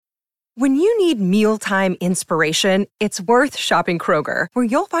When you need mealtime inspiration, it's worth shopping Kroger, where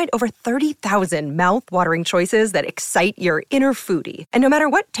you'll find over 30,000 mouth-watering choices that excite your inner foodie. And no matter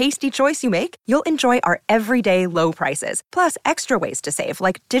what tasty choice you make, you'll enjoy our everyday low prices, plus extra ways to save,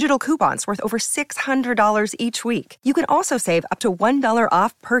 like digital coupons worth over $600 each week. You can also save up to $1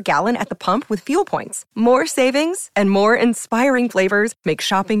 off per gallon at the pump with fuel points. More savings and more inspiring flavors make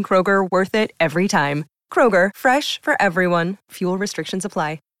shopping Kroger worth it every time. Kroger, fresh for everyone. Fuel restrictions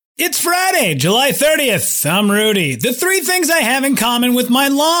apply. It's Friday, July 30th. I'm Rudy. The three things I have in common with my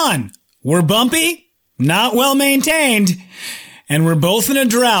lawn. We're bumpy, not well maintained, and we're both in a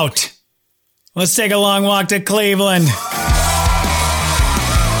drought. Let's take a long walk to Cleveland.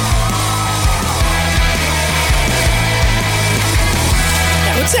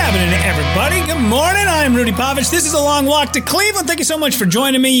 What's happening, everybody? Good morning. I'm Rudy Pavich. This is A Long Walk to Cleveland. Thank you so much for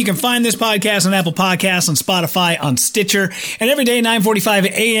joining me. You can find this podcast on Apple Podcasts, on Spotify, on Stitcher. And every day, 9:45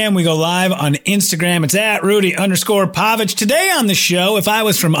 a.m., we go live on Instagram. It's at Rudy_Pavich. Today on the show, if I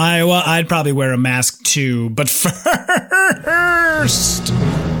was from Iowa, I'd probably wear a mask too. But first,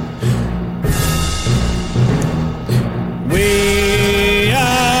 we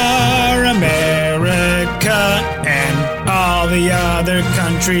are America, and all the other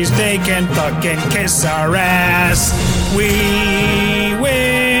countries, they can fucking kiss our ass. We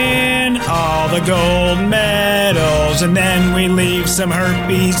win all the gold medals, and then we leave some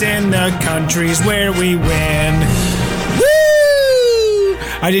herpes in the countries where we win.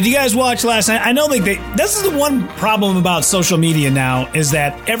 Woo! Did you guys watch last night? I know this is the one problem about social media now, is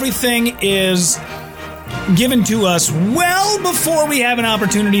that everything is given to us well before we have an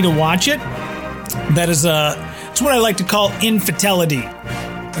opportunity to watch it. That is it's what I like to call infidelity,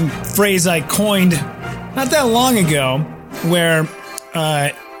 a phrase I coined not that long ago, where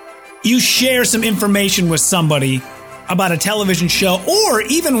you share some information with somebody about a television show, or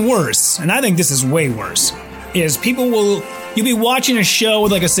even worse, and I think this is way worse, is you'll be watching a show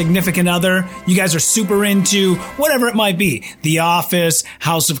with like a significant other. You guys are super into whatever it might be, The Office,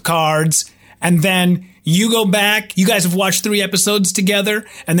 House of Cards, and then you go back, you guys have watched 3 episodes together,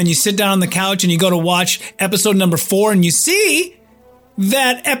 and then you sit down on the couch and you go to watch episode number 4, and you see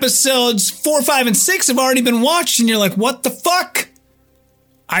that episodes 4, 5, and 6 have already been watched, and you're like, what the fuck?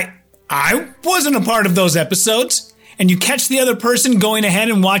 I wasn't a part of those episodes. And you catch the other person going ahead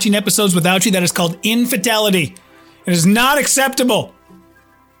and watching episodes without you. That is called infidelity. It is not acceptable.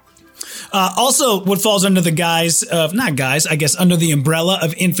 Also, what falls under the under the umbrella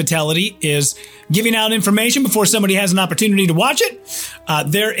of infidelity is giving out information before somebody has an opportunity to watch it.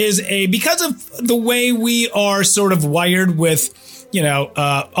 Because of the way we are sort of wired with,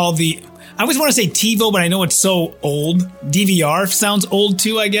 I always want to say TiVo, but I know it's so old. DVR sounds old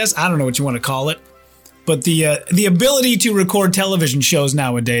too, I guess. I don't know what you want to call it. But the ability to record television shows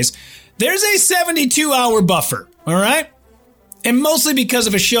nowadays, there's a 72-hour buffer, all right? And mostly because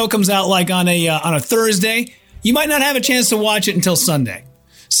if a show comes out like on a Thursday, you might not have a chance to watch it until Sunday.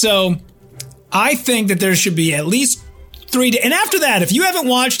 So I think that there should be at least 3 days. And after that, if you haven't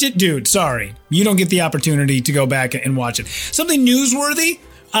watched it, dude, sorry, you don't get the opportunity to go back and watch it. Something newsworthy,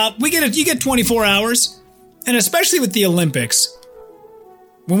 you get 24 hours. And especially with the Olympics,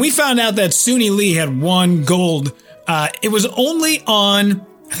 when we found out that Suni Lee had won gold, it was only on,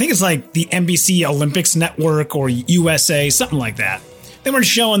 I think it's like the NBC Olympics Network or USA, something like that. They weren't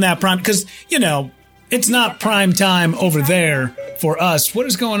showing that prime because, it's not prime time over there for us. What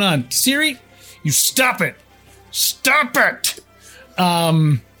is going on? Siri, you stop it. Stop it.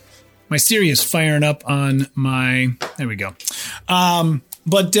 My Siri is firing up on there we go.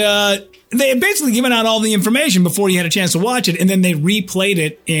 But they had basically given out all the information before you had a chance to watch it, and then they replayed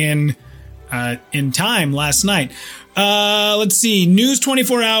it in time last night. Let's see. News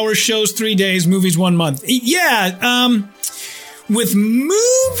 24 hours, shows 3 days, movies 1 month. Yeah. With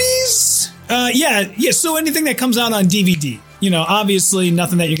movies, so anything that comes out on DVD, obviously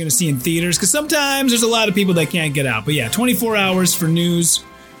nothing that you're going to see in theaters, because sometimes there's a lot of people that can't get out. But yeah, 24 hours for news,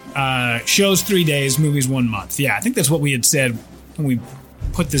 shows 3 days, movies 1 month. Yeah, I think that's what we had said when we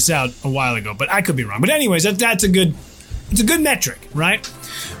put this out a while ago, but I could be wrong. But anyways, it's a good metric, right?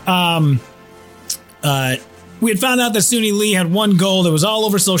 We had found out that Suni Lee had won gold. It was all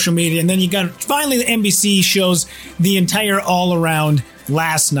over social media. And then finally the NBC shows the entire all around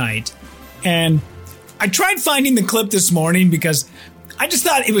last night. And I tried finding the clip this morning because I just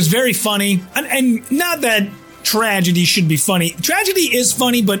thought it was very funny. And not that tragedy should be funny. Tragedy is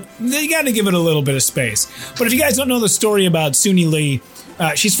funny, but you got to give it a little bit of space. But if you guys don't know the story about Suni Lee,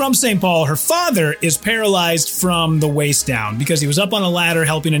 she's from St. Paul. Her father is paralyzed from the waist down because he was up on a ladder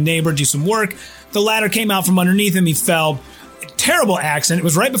helping a neighbor do some work. The ladder came out from underneath him. He fell. terrible accident. It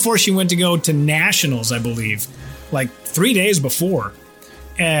was right before she went to go to nationals, I believe, like 3 days before.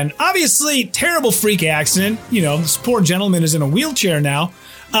 And obviously, terrible freak accident. You know, this poor gentleman is in a wheelchair now.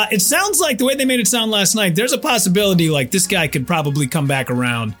 It sounds like the way they made it sound last night, there's a possibility like this guy could probably come back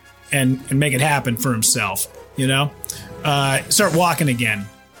around and make it happen for himself, you know, start walking again.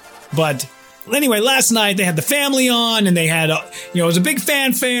 But anyway, last night they had the family on and they had, it was a big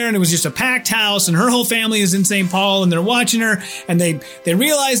fanfare and it was just a packed house and her whole family is in St. Paul and they're watching her and they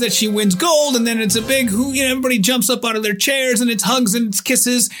realize that she wins gold and then it's a big everybody jumps up out of their chairs and it's hugs and it's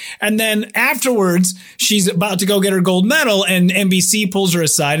kisses. And then afterwards she's about to go get her gold medal and NBC pulls her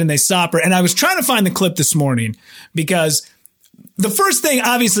aside and they stop her. And I was trying to find the clip this morning because the first thing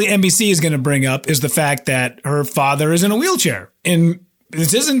obviously NBC is going to bring up is the fact that her father is in a wheelchair. And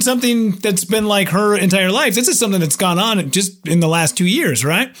this isn't something that's been like her entire life. This is something that's gone on just in the last 2 years,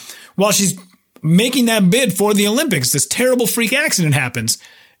 right? While she's making that bid for the Olympics, this terrible freak accident happens.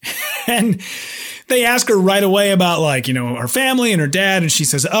 And they ask her right away about her family and her dad. And she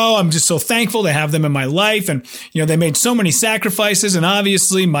says, oh, I'm just so thankful to have them in my life. And, they made so many sacrifices. And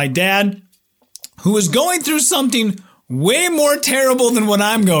obviously my dad, who is going through something way more terrible than what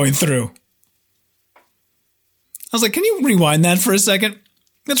I'm going through. I was like, can you rewind that for a second?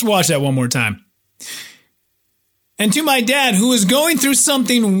 Let's watch that one more time. And to my dad, who is going through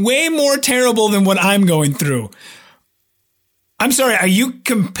something way more terrible than what I'm going through. I'm sorry, are you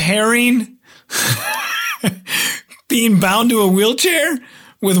comparing being bound to a wheelchair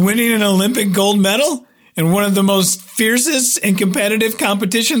with winning an Olympic gold medal in one of the most fiercest and competitive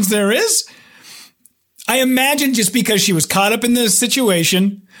competitions there is? I imagine just because she was caught up in this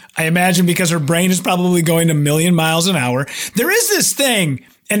situation, I imagine because her brain is probably going a million miles an hour. There is this thing,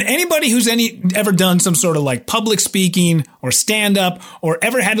 and anybody who's ever done some sort of public speaking or stand up or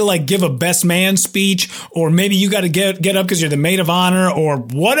ever had to give a best man speech, or maybe you got to get up because you're the maid of honor or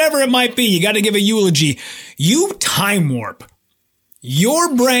whatever it might be, you got to give a eulogy. You time warp.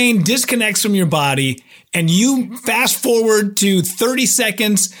 Your brain disconnects from your body and you fast forward to 30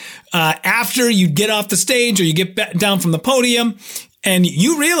 seconds after you get off the stage or you get down from the podium and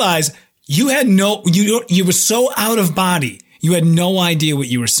you realize you were so out of body. You had no idea what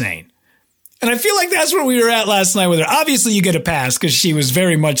you were saying. And I feel like that's where we were at last night with her. Obviously you get a pass because she was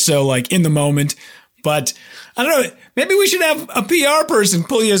very much so in the moment, but I don't know. Maybe we should have a PR person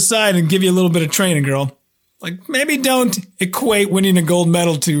pull you aside and give you a little bit of training, girl. Maybe don't equate winning a gold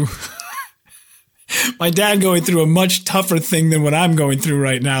medal to my dad going through a much tougher thing than what I'm going through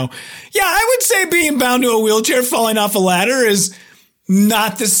right now. Yeah, I would say being bound to a wheelchair, falling off a ladder is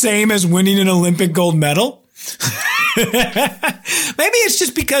not the same as winning an Olympic gold medal. Maybe it's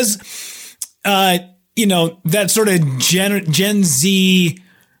just because, that sort of Gen Z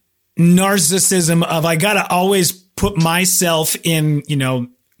narcissism of I got to always put myself in,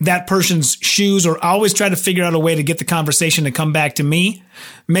 that person's shoes or always try to figure out a way to get the conversation to come back to me.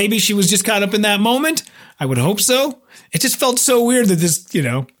 Maybe she was just caught up in that moment. I would hope so. It just felt so weird that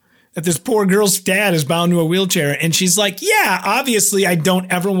this poor girl's dad is bound to a wheelchair. And she's like, yeah, obviously I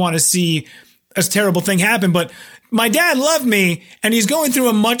don't ever want to see a terrible thing happen, but my dad loved me and he's going through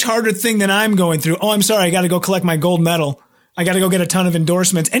a much harder thing than I'm going through. Oh, I'm sorry. I got to go collect my gold medal. I got to go get a ton of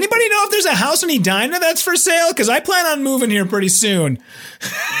endorsements. Anybody know if there's a house in Edina that's for sale? Because I plan on moving here pretty soon.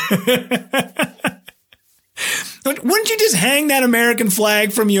 Wouldn't you just hang that American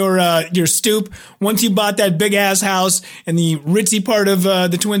flag from your stoop once you bought that big ass house in the ritzy part of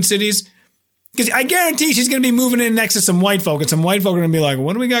the Twin Cities? Because I guarantee she's going to be moving in next to some white folk, and some white folk are going to be like,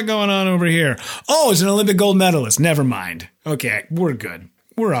 what do we got going on over here? Oh, it's an Olympic gold medalist. Never mind. Okay, we're good.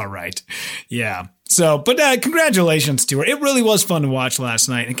 We're all right. Yeah. So, but congratulations to her. It really was fun to watch last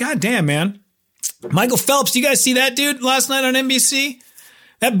night. And goddamn, man. Michael Phelps, you guys see that dude last night on NBC?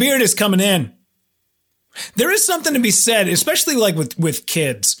 That beard is coming in. There is something to be said, especially with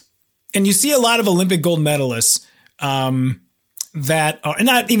kids. And you see a lot of Olympic gold medalists that are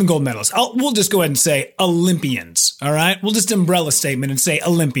not even gold medalists. We'll just go ahead and say Olympians. All right. We'll just umbrella statement and say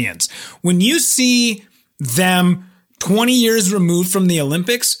Olympians. When you see them 20 years removed from the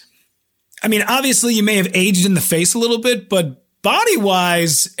Olympics, I mean, obviously you may have aged in the face a little bit, but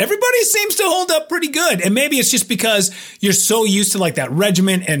body-wise, everybody seems to hold up pretty good. And maybe it's just because you're so used to that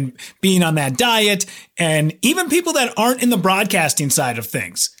regimen and being on that diet. And even people that aren't in the broadcasting side of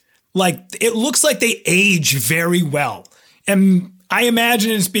things, it looks like they age very well. And I imagine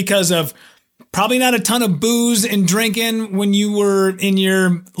it's because of probably not a ton of booze and drinking when you were in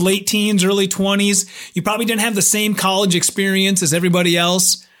your late teens, early 20s. You probably didn't have the same college experience as everybody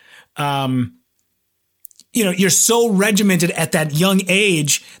else. You're so regimented at that young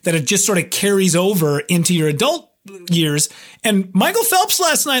age that it just sort of carries over into your adult years. And Michael Phelps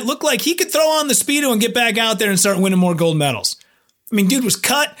last night looked like he could throw on the Speedo and get back out there and start winning more gold medals. I mean, dude was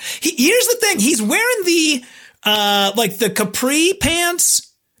cut. Here's the thing. He's wearing the, like the capri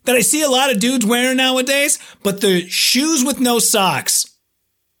pants that I see a lot of dudes wearing nowadays, but the shoes with no socks.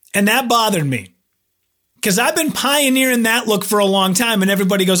 And that bothered me. Because I've been pioneering that look for a long time, and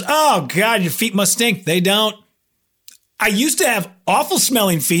everybody goes, oh, God, your feet must stink. They don't. I used to have awful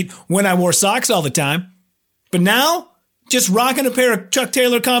smelling feet when I wore socks all the time. But now, just rocking a pair of Chuck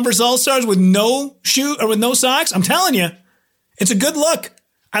Taylor Converse All-Stars with no shoe or with no socks, I'm telling you, it's a good look.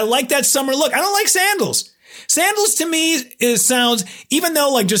 I like that summer look. I don't like sandals. Sandals to me sounds, even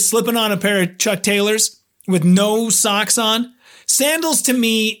though like just slipping on a pair of Chuck Taylors with no socks on, sandals to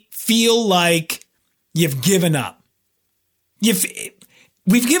me feel like you've given up.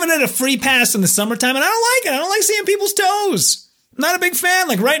 We've given it a free pass in the summertime, and I don't like it. I don't like seeing people's toes. I'm not a big fan.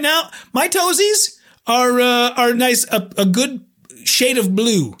 Like right now, my toesies are nice, a good shade of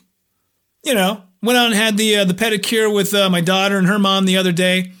blue. You know, went out and had the pedicure with my daughter and her mom the other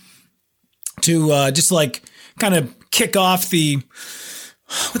day to just like kind of kick off the.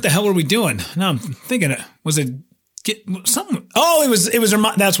 What the hell were we doing? Now I'm thinking, was it? Something. Oh, it was her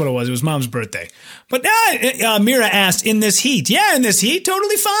mom. That's what it was. It was mom's birthday. But Mira asked, in this heat? Yeah, in this heat,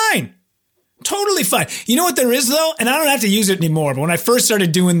 totally fine. Totally fine. You know what there is though? And I don't have to use it anymore. But when I first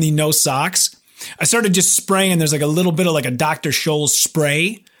started doing the no socks, I started just spraying. There's like a little bit of like a Dr. Scholl's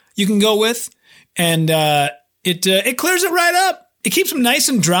spray you can go with. And it clears it right up. It keeps them nice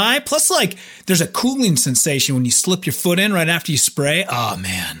and dry. Plus like there's a cooling sensation when you slip your foot in right after you spray. Oh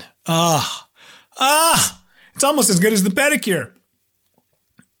man. It's almost as good as the pedicure.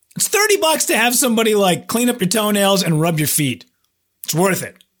 It's $30 to have somebody like clean up your toenails and rub your feet. It's worth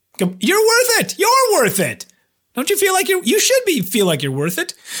it. You're worth it. You're worth it. Don't you feel like you should feel like you're worth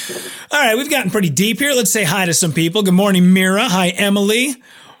it? All right, we've gotten pretty deep here. Let's say hi to some people. Good morning, Mira. Hi, Emily.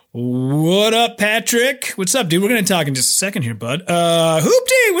 What up, Patrick? What's up, dude? We're going to talk in just a second here, bud.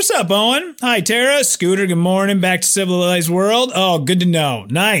 Hoopty, what's up, Owen? Hi, Tara. Scooter, good morning. Back to Civilized World. Oh, good to know.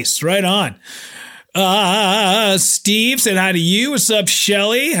 Nice. Right on. Steve said hi to you. What's up,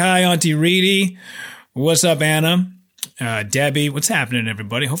 Shelly? Hi, Auntie Reedy. What's up, Anna? Debbie, what's happening,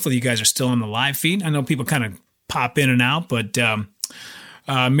 everybody? Hopefully you guys are still on the live feed. I know people kind of pop in and out, but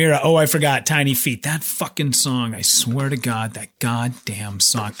Mira, oh, I forgot Tiny Feet. That fucking song, I swear to God, that goddamn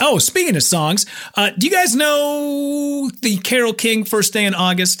song. Oh, speaking of songs, do you guys know the Carole King First Day in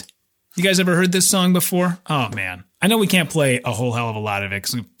August? You guys ever heard this song before? Oh, man. I know we can't play a whole hell of a lot of it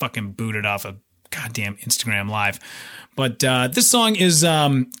because we fucking booted off of goddamn Instagram Live. But this song is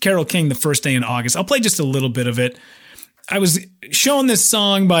Carole King, The First Day in August. I'll play just a little bit of it. I was shown this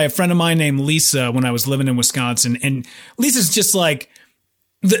song by a friend of mine named Lisa when I was living in Wisconsin. And Lisa's just like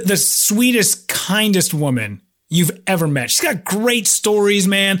the sweetest, kindest woman you've ever met. She's got great stories,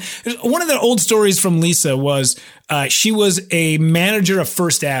 man. One of the old stories from Lisa was she was a manager of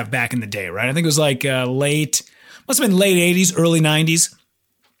First Ave back in the day, right? I think it was like must have been late 80s, early 90s.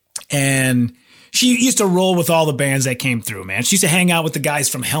 And she used to roll with all the bands that came through, man. She used to hang out with the guys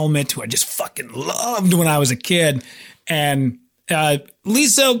from Helmet, who I just fucking loved when I was a kid. And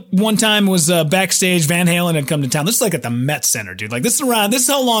Lisa one time was backstage. Van Halen had come to town. This is like at the Met Center, dude. Like this is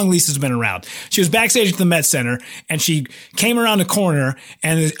how long Lisa's been around. She was backstage at the Met Center, and she came around the corner,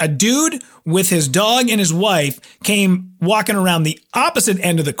 and a dude with his dog and his wife came walking around the opposite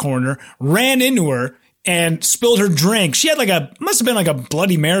end of the corner, ran into her, and spilled her drink. She had must have been like a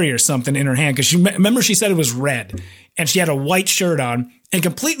Bloody Mary or something in her hand, because remember she said it was red, and she had a white shirt on, and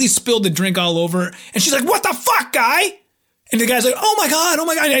completely spilled the drink all over her. And she's like, "What the fuck, guy?" And the guy's like, oh my God,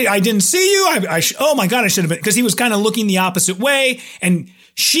 I didn't see you. Oh my God, I should have been, because he was kind of looking the opposite way, and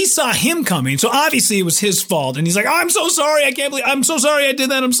she saw him coming. So obviously it was his fault. And he's like, I'm so sorry. I'm so sorry I did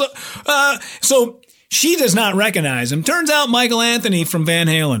that. So she does not recognize him. Turns out Michael Anthony from Van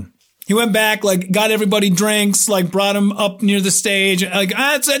Halen. He went back, got everybody drinks, brought him up near the stage.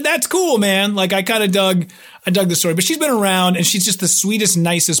 That's cool, man. I kind of dug the story, but she's been around, and she's just the sweetest,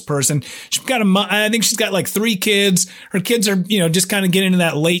 nicest person. She's got I think she's got 3 kids. Her kids are, just kind of getting into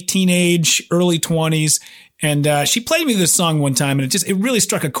that late teenage, early 20s. And, she played me this song one time, and it really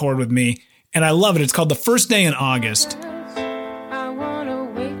struck a chord with me, and I love it. It's called The First Day in August.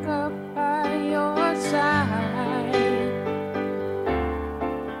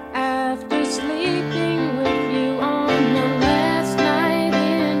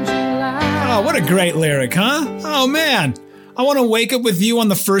 Oh, what a great lyric, huh? Oh, man. I want to wake up with you on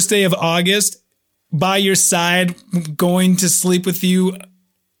the first day of August, by your side, going to sleep with you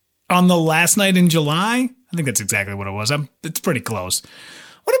on the last night in July. I think that's exactly what it was. It's pretty close.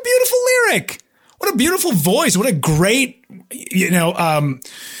 What a beautiful lyric. what a beautiful voice. What a great,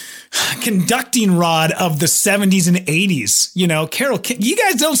 conducting rod of the 70s and 80s. Carole King. You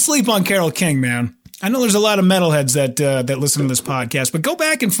guys don't sleep on Carole King, man. I know there's a lot of metalheads that listen to this podcast, but go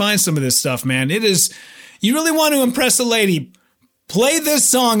back and find some of this stuff, man. It is, you really want to impress a lady, play this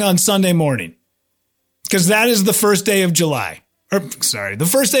song on Sunday morning, because that is the first day of July. The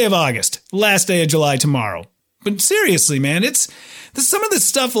first day of August, last day of July tomorrow. But seriously, man, some of this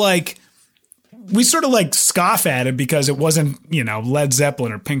stuff, like, we sort of like scoff at it because it wasn't, Led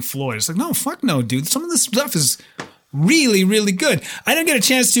Zeppelin or Pink Floyd. It's like, no, fuck no, dude. Some of this stuff is really, really good. I didn't get a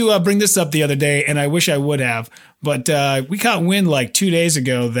chance to bring this up the other day, and I wish I would have. But we caught wind like 2 days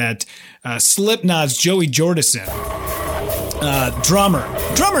ago that Slipknot's Joey Jordison,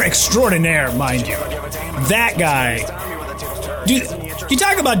 drummer extraordinaire, mind you, that guy, dude, you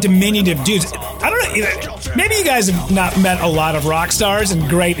talk about diminutive dudes. I don't know, maybe you guys have not met a lot of rock stars, and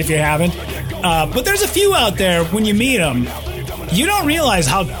great if you haven't. But there's a few out there, when you meet them, you don't realize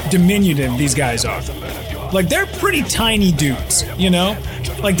how diminutive these guys are. Like, they're pretty tiny dudes,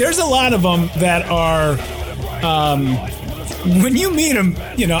 Like, there's a lot of them that are, when you meet them,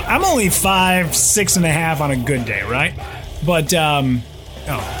 I'm only 5'6.5" on a good day, right? But, I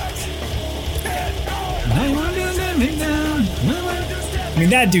mean,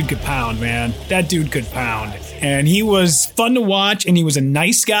 that dude could pound, man. That dude could pound. And he was fun to watch, and he was a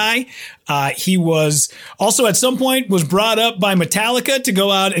nice guy. He was also, at some point, was brought up by Metallica to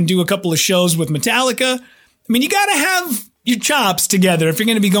go out and do a couple of shows with Metallica. I mean, you got to have your chops together if you're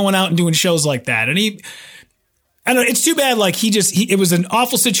going to be going out and doing shows like that. And I don't know, it's too bad. Like, it was an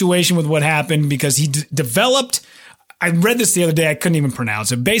awful situation with what happened, because he developed, I read this the other day, I couldn't even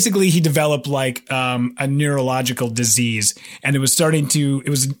pronounce it. Basically, he developed like a neurological disease, and it was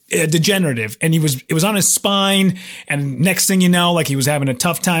degenerative, and it was on his spine. And next thing you know, like, he was having a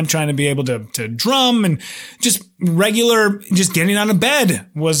tough time trying to be able to drum, and just getting out of bed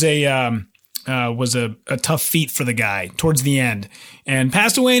was a tough feat for the guy towards the end, and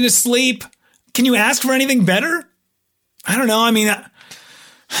passed away in his sleep. Can you ask for anything better? I don't know. I mean,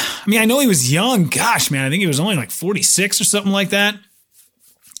 I know he was young. Gosh, man, I think he was only like 46 or something like that.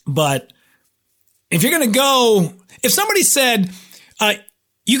 But if you're going to go, if somebody said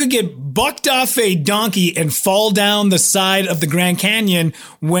you could get bucked off a donkey and fall down the side of the Grand Canyon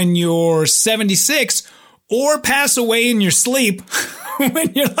when you're 76, or pass away in your sleep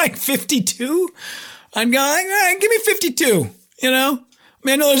when you're like 52, I'd go, all right, give me 52, I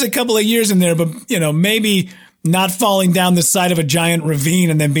mean, I know there's a couple of years in there, but, maybe not falling down the side of a giant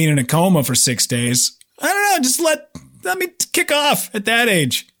ravine and then being in a coma for 6 days. I don't know. Just let me kick off at that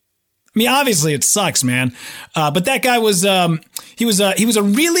age. I mean, obviously it sucks, man. But that guy was, he was a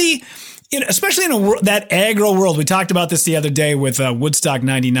really, especially in that aggro world. We talked about this the other day with Woodstock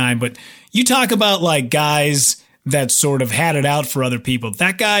 99, but you talk about like guys that sort of had it out for other people.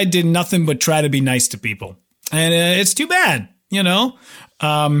 That guy did nothing but try to be nice to people. And it's too bad,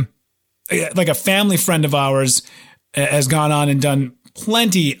 like a family friend of ours has gone on and done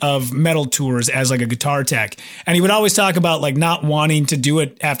plenty of metal tours as like a guitar tech. And he would always talk about like not wanting to do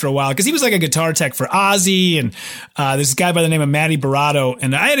it after a while, because he was like a guitar tech for Ozzy and this guy by the name of Matty Barato.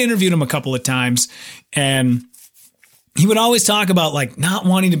 And I had interviewed him a couple of times, and he would always talk about like not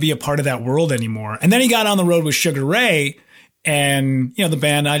wanting to be a part of that world anymore. And then he got on the road with Sugar Ray and, the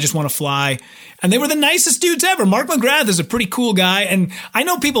band I Just Want to Fly. And they were the nicest dudes ever. Mark McGrath is a pretty cool guy. And I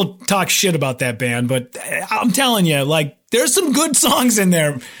know people talk shit about that band, but I'm telling you, like, there's some good songs in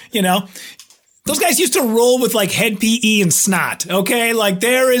there, Those guys used to roll with like Head PE and Snot, okay? Like,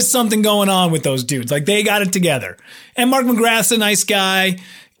 there is something going on with those dudes. Like, they got it together. And Mark McGrath's a nice guy.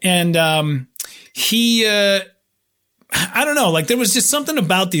 And he, I don't know, like, there was just something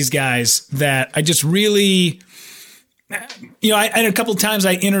about these guys that I just really... I had a couple of times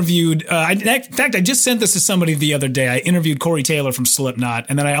I interviewed, in fact, I just sent this to somebody the other day. I interviewed Corey Taylor from Slipknot,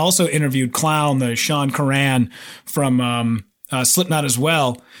 and then I also interviewed Clown, the Sean Curran from Slipknot as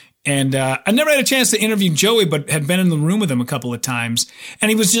well. And I never had a chance to interview Joey, but had been in the room with him a couple of times. And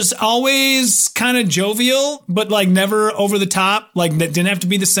he was just always kind of jovial, but like never over the top, like didn't have to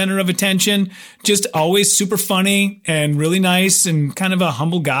be the center of attention. Just always super funny and really nice and kind of a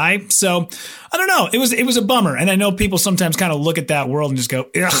humble guy. So I don't know. It was a bummer. And I know people sometimes kind of look at that world and just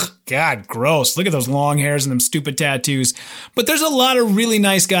go, ugh, God, gross. Look at those long hairs and them stupid tattoos. But there's a lot of really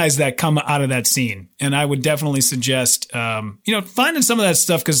nice guys that come out of that scene. And I would definitely suggest, finding some of that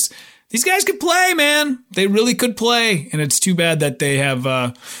stuff, because these guys could play, man. They really could play. And it's too bad that they have,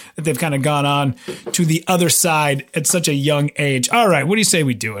 that they've kind of gone on to the other side at such a young age. All right. What do you say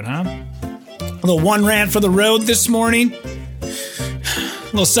we do it, huh? A little one rant for the road this morning.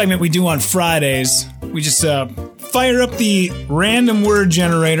 little segment we do on Fridays. We just fire up the random word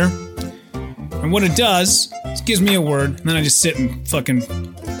generator. And what it does is gives me a word, and then I just sit and fucking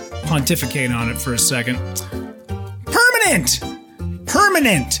pontificate on it for a second. Permanent!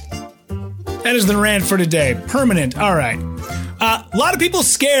 Permanent! That is the rant for today. Permanent. All right. A lot of people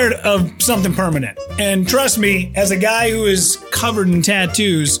scared of something permanent. And trust me, as a guy who is covered in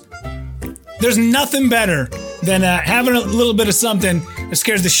tattoos, there's nothing better than having a little bit of something that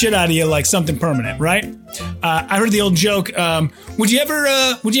scares the shit out of you, like something permanent, right? I heard the old joke. Would you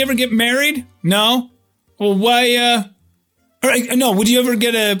ever get married? No. Well, why? No. Would you ever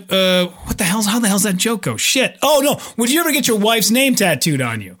get what the hell's? How the hell's that joke go? Shit. Oh no. Would you ever get your wife's name tattooed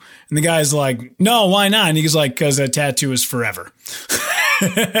on you? And the guy's like, no. Why not? And he's like, because a tattoo is forever.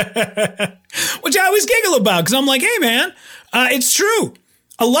 Which I always giggle about because I'm like, hey man, it's true.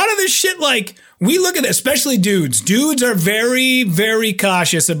 A lot of this shit, like, we look at it, especially dudes. Dudes are very, very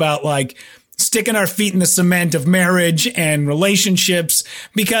cautious about, like, sticking our feet in the cement of marriage and relationships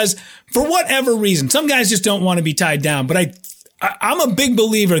because for whatever reason, some guys just don't want to be tied down. But I'm a big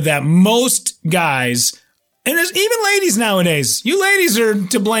believer that most guys, and there's even ladies nowadays, you ladies are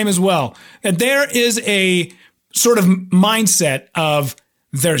to blame as well, that there is a sort of mindset of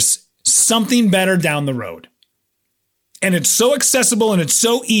there's something better down the road. And it's so accessible and it's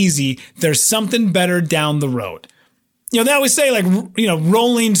so easy. There's something better down the road. You know, they always say, like, you know,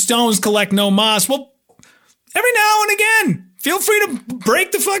 rolling stones collect no moss. Well, every now and again, feel free to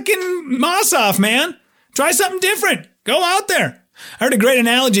break the fucking moss off, man. Try something different. Go out there. I heard a great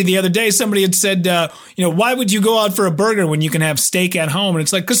analogy the other day. Somebody had said, you know, why would you go out for a burger when you can have steak at home? And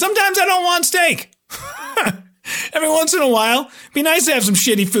it's like, because sometimes I don't want steak. Every once in a while, it'd be nice to have some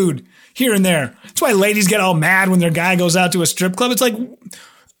shitty food here and there. That's why ladies get all mad when their guy goes out to a strip club. It's like,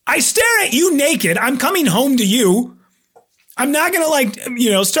 I stare at you naked. I'm coming home to you. I'm not going to, like,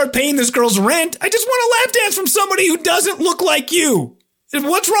 you know, start paying this girl's rent. I just want a lap dance from somebody who doesn't look like you.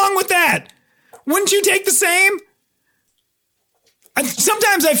 What's wrong with that? Wouldn't you take the same?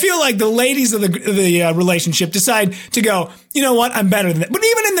 Sometimes I feel like the ladies of the relationship decide to go, you know what, I'm better than that. But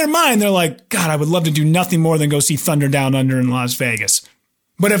even in their mind, they're like, God, I would love to do nothing more than go see Thunder Down Under in Las Vegas.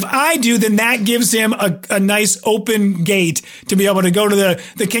 But if I do, then that gives him a nice open gate to be able to go to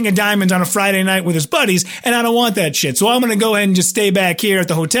the King of Diamonds on a Friday night with his buddies, and I don't want that shit. So I'm going to go ahead and just stay back here at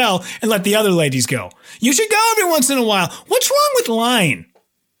the hotel and let the other ladies go. You should go every once in a while. What's wrong with lying?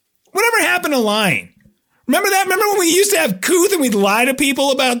 Whatever happened to lying? Remember that? Remember when we used to have couth and we'd lie to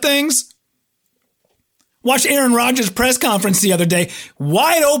people about things? Watched Aaron Rodgers' press conference the other day.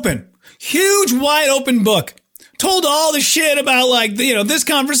 Wide open. Huge wide open book. Told all the shit about, like, you know, this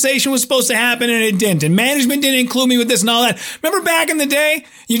conversation was supposed to happen and it didn't. And management didn't include me with this and all that. Remember back in the day?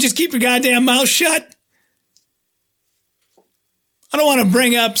 You just keep your goddamn mouth shut? I don't want to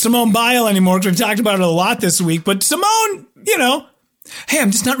bring up Simone Biles anymore because we've talked about it a lot this week. But Simone, you know, hey,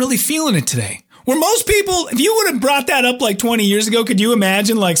 I'm just not really feeling it today. Where most people, if you would have brought that up like 20 years ago, could you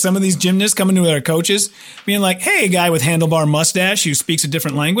imagine like some of these gymnasts coming to their coaches being like, hey, a guy with handlebar mustache who speaks a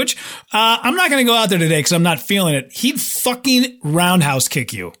different language, I'm not going to go out there today because I'm not feeling it. He'd fucking roundhouse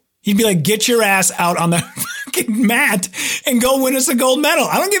kick you. He'd be like, get your ass out on the fucking mat and go win us a gold medal.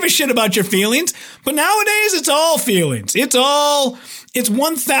 I don't give a shit about your feelings. But nowadays, it's all feelings. It's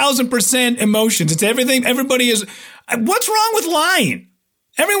 1000% emotions. It's everything. Everybody is. What's wrong with lying?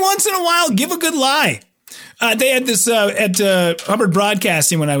 Every once in a while, give a good lie. They had this at Hubbard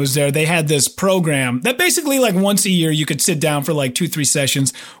Broadcasting when I was there. They had this program that basically, like, once a year, you could sit down for like 2-3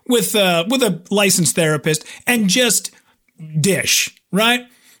 sessions with a licensed therapist and just dish, right?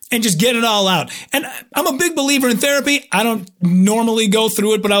 And just get it all out. And I'm a big believer in therapy. I don't normally go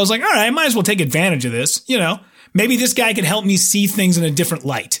through it, but I was like, all right, I might as well take advantage of this. You know, maybe this guy could help me see things in a different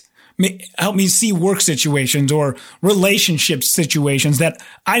light. Help me see work situations or relationship situations that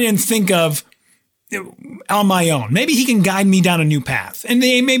I didn't think of on my own. Maybe he can guide me down a new path and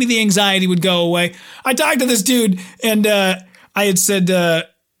maybe the anxiety would go away. I talked to this dude and I said, well,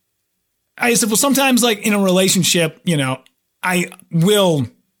 sometimes like in a relationship, you know, I will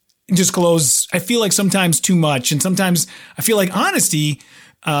disclose. I feel like sometimes too much. And sometimes I feel like honesty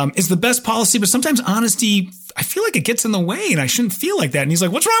is the best policy, but sometimes honesty, I feel like it gets in the way and I shouldn't feel like that. And he's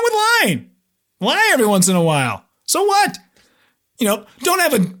like, what's wrong with lying? Lie every once in a while. So what? You know, don't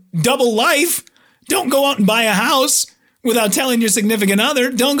have a double life. Don't go out and buy a house without telling your significant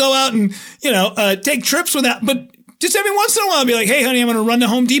other. Don't go out and, you know, take trips without, but just every once in a while be like, hey, honey, I'm going to run to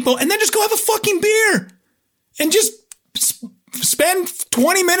Home Depot and then just go have a fucking beer and just spend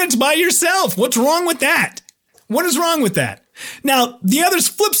 20 minutes by yourself. What's wrong with that? What is wrong with that? Now, the other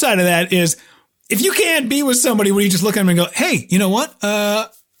flip side of that is if you can't be with somebody where you just look at them and go, hey, you know what?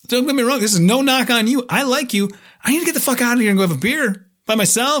 Don't get me wrong. This is no knock on you. I like you. I need to get the fuck out of here and go have a beer by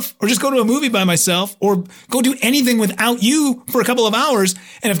myself, or just go to a movie by myself, or go do anything without you for a couple of hours.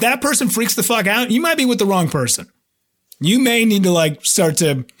 And if that person freaks the fuck out, you might be with the wrong person. You may need to like start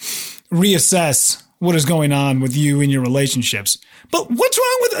to reassess what is going on with you in your relationships. But what's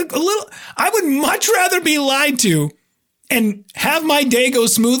wrong with a little? I would much rather be lied to and have my day go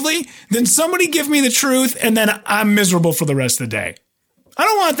smoothly than somebody give me the truth and then I'm miserable for the rest of the day. I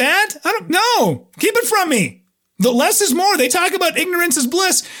don't want that. No, keep it from me. The less is more. They talk about ignorance is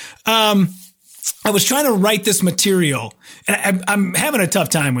bliss. I was trying to write this material and I'm having a tough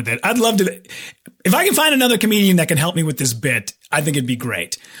time with it. I'd love to, if I can find another comedian that can help me with this bit, I think it'd be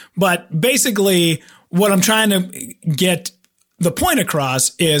great. But basically what I'm trying to get the point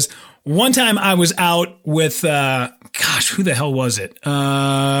across is one time I was out with, who the hell was it?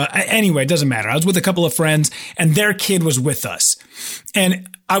 Anyway, it doesn't matter. I was with a couple of friends and their kid was with us. And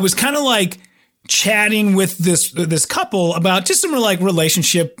I was kind of like chatting with this couple about just some like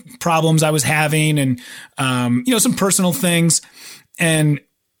relationship problems I was having and, some personal things. And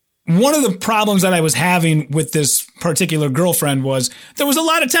one of the problems that I was having with this particular girlfriend was there was a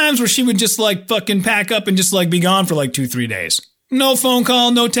lot of times where she would just like fucking pack up and just like be gone for like 2-3 days. No phone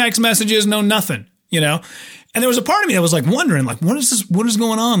call, no text messages, no nothing, And there was a part of me that was like wondering, like, what is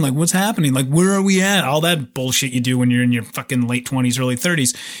going on? Like, what's happening? Like, where are we at? All that bullshit you do when you're in your fucking late 20s, early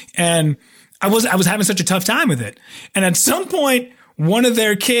 30s. And I was having such a tough time with it. And at some point, one of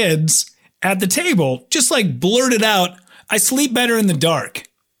their kids at the table just like blurted out, I sleep better in the dark.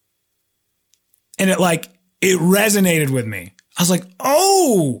 And it resonated with me. I was like,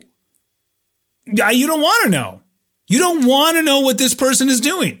 oh, you don't want to know. You don't want to know what this person is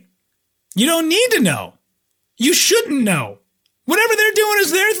doing. You don't need to know. You shouldn't know. Whatever they're doing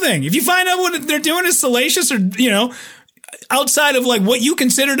is their thing. If you find out what they're doing is salacious or, outside of like what you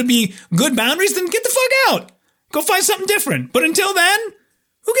consider to be good boundaries, then get the fuck out. Go find something different. But until then,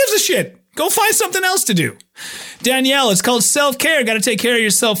 who gives a shit? Go find something else to do. Danielle, it's called self-care. Got to take care of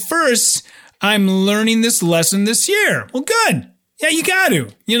yourself first. I'm learning this lesson this year. Well, good. Yeah, you got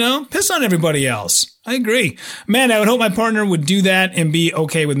to, piss on everybody else. I agree. Man, I would hope my partner would do that and be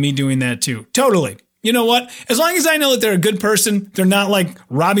okay with me doing that too. Totally. You know what? As long as I know that they're a good person, they're not like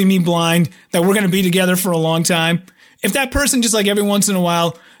robbing me blind, that we're going to be together for a long time. If that person just like every once in a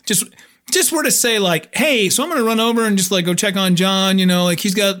while, just were to say like, hey, so I'm going to run over and just like go check on John, like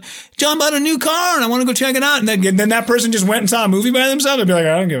John bought a new car and I want to go check it out. And then that person just went and saw a movie by themselves. I'd be like,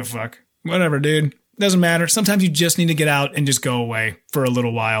 I don't give a fuck. Whatever, dude. Doesn't matter. Sometimes you just need to get out and just go away for a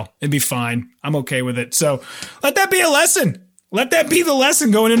little while. It'd be fine. I'm okay with it. So let that be a lesson. Let that be the lesson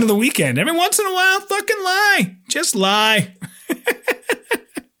going into the weekend. Every once in a while, fucking lie. Just lie.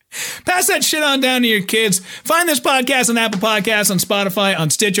 Pass that shit on down to your kids. Find this podcast on Apple Podcasts, on Spotify, on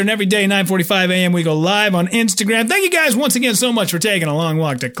Stitcher, and every day, 9:45 a.m., we go live on Instagram. Thank you guys once again so much for taking a long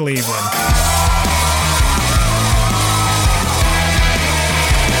walk to Cleveland.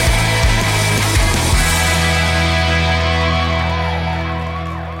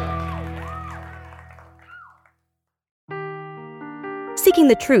 Seeking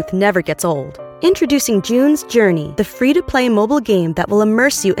the truth never gets old. Introducing June's Journey, the free-to-play mobile game that will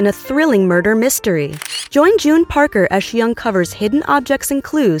immerse you in a thrilling murder mystery. Join June Parker as she uncovers hidden objects and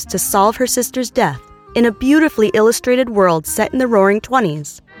clues to solve her sister's death in a beautifully illustrated world set in the Roaring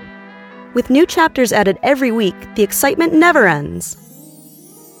 '20s. With new chapters added every week, the excitement never ends.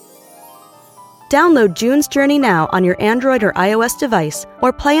 Download June's Journey now on your Android or iOS device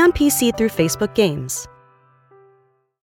or play on PC through Facebook Games.